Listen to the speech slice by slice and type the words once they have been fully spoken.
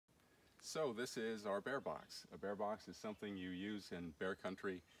So this is our bear box. A bear box is something you use in bear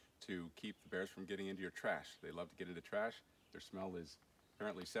country to keep the bears from getting into your trash. They love to get into trash. Their smell is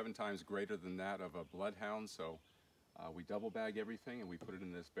apparently 7 times greater than that of a bloodhound, so we double bag everything and we put it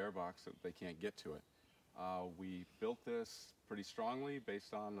in this bear box so that they can't get to it. We built this pretty strongly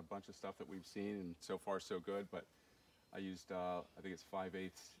based on a bunch of stuff that we've seen, and so far so good, but I used, I think it's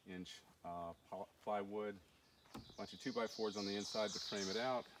 5/8 inch plywood, a bunch of 2x4s on the inside to frame it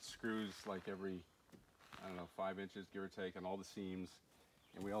out, screws like every, I don't know, 5 inches give or take on all the seams.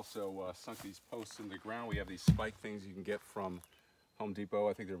 And we also sunk these posts in the ground. We have these spike things you can get from Home Depot.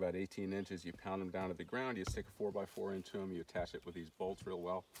 I think they're about 18 inches. You pound them down to the ground, you stick a 4x4 into them, you attach it with these bolts real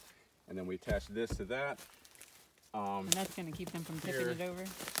well. And then we attach this to that. And that's going to keep them from tipping it over?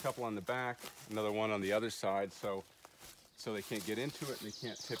 A couple on the back, another one on the other side, so they can't get into it and they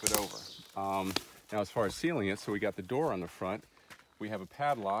can't tip it over. Now as far as sealing it, so we got the door on the front. We have a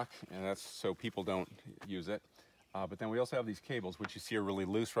padlock, and that's so people don't use it. But then we also have these cables, which you see are really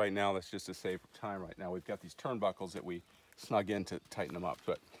loose right now. That's just to save time right now. We've got these turnbuckles that we snug in to tighten them up.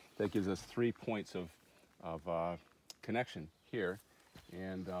 But that gives us 3 points of connection here.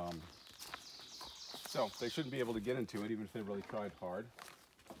 And so they shouldn't be able to get into it, even if they really tried hard.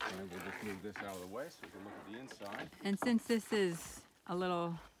 And we'll just move this out of the way so we can look at the inside. And since this is a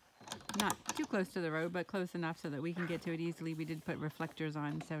little, not too close to the road, but close enough so that we can get to it easily, we did put reflectors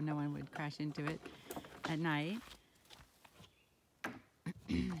on so no one would crash into it at night.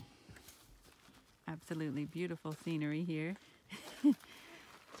 Absolutely beautiful scenery here.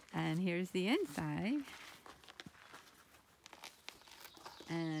 And here's the inside.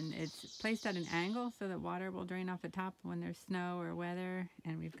 And it's placed at an angle so that water will drain off the top when there's snow or weather.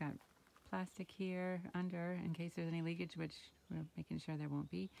 And we've got plastic here under in case there's any leakage, which we're making sure there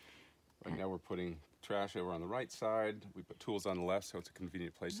won't be. Right now we're putting trash over on the right side. We put tools on the left, so it's a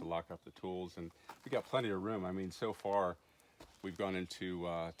convenient place to lock up the tools. And we got plenty of room. I mean, so far we've gone into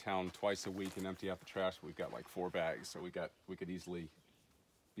town twice a week and empty out the trash. We've got like 4 bags, so we could easily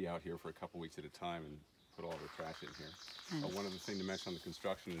be out here for a couple weeks at a time and put all the trash in here. One other thing to mention on the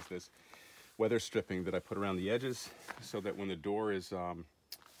construction is this weather stripping that I put around the edges, so that when the door is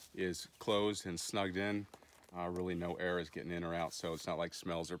closed and snugged in, really no air is getting in or out, so it's not like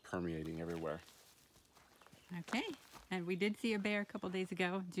smells are permeating everywhere. Okay, and we did see a bear a couple days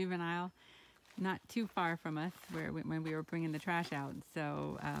ago, juvenile, not too far from us when we were bringing the trash out.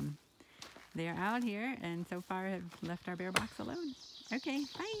 So they're out here and so far have left our bear box alone. Okay,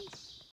 bye.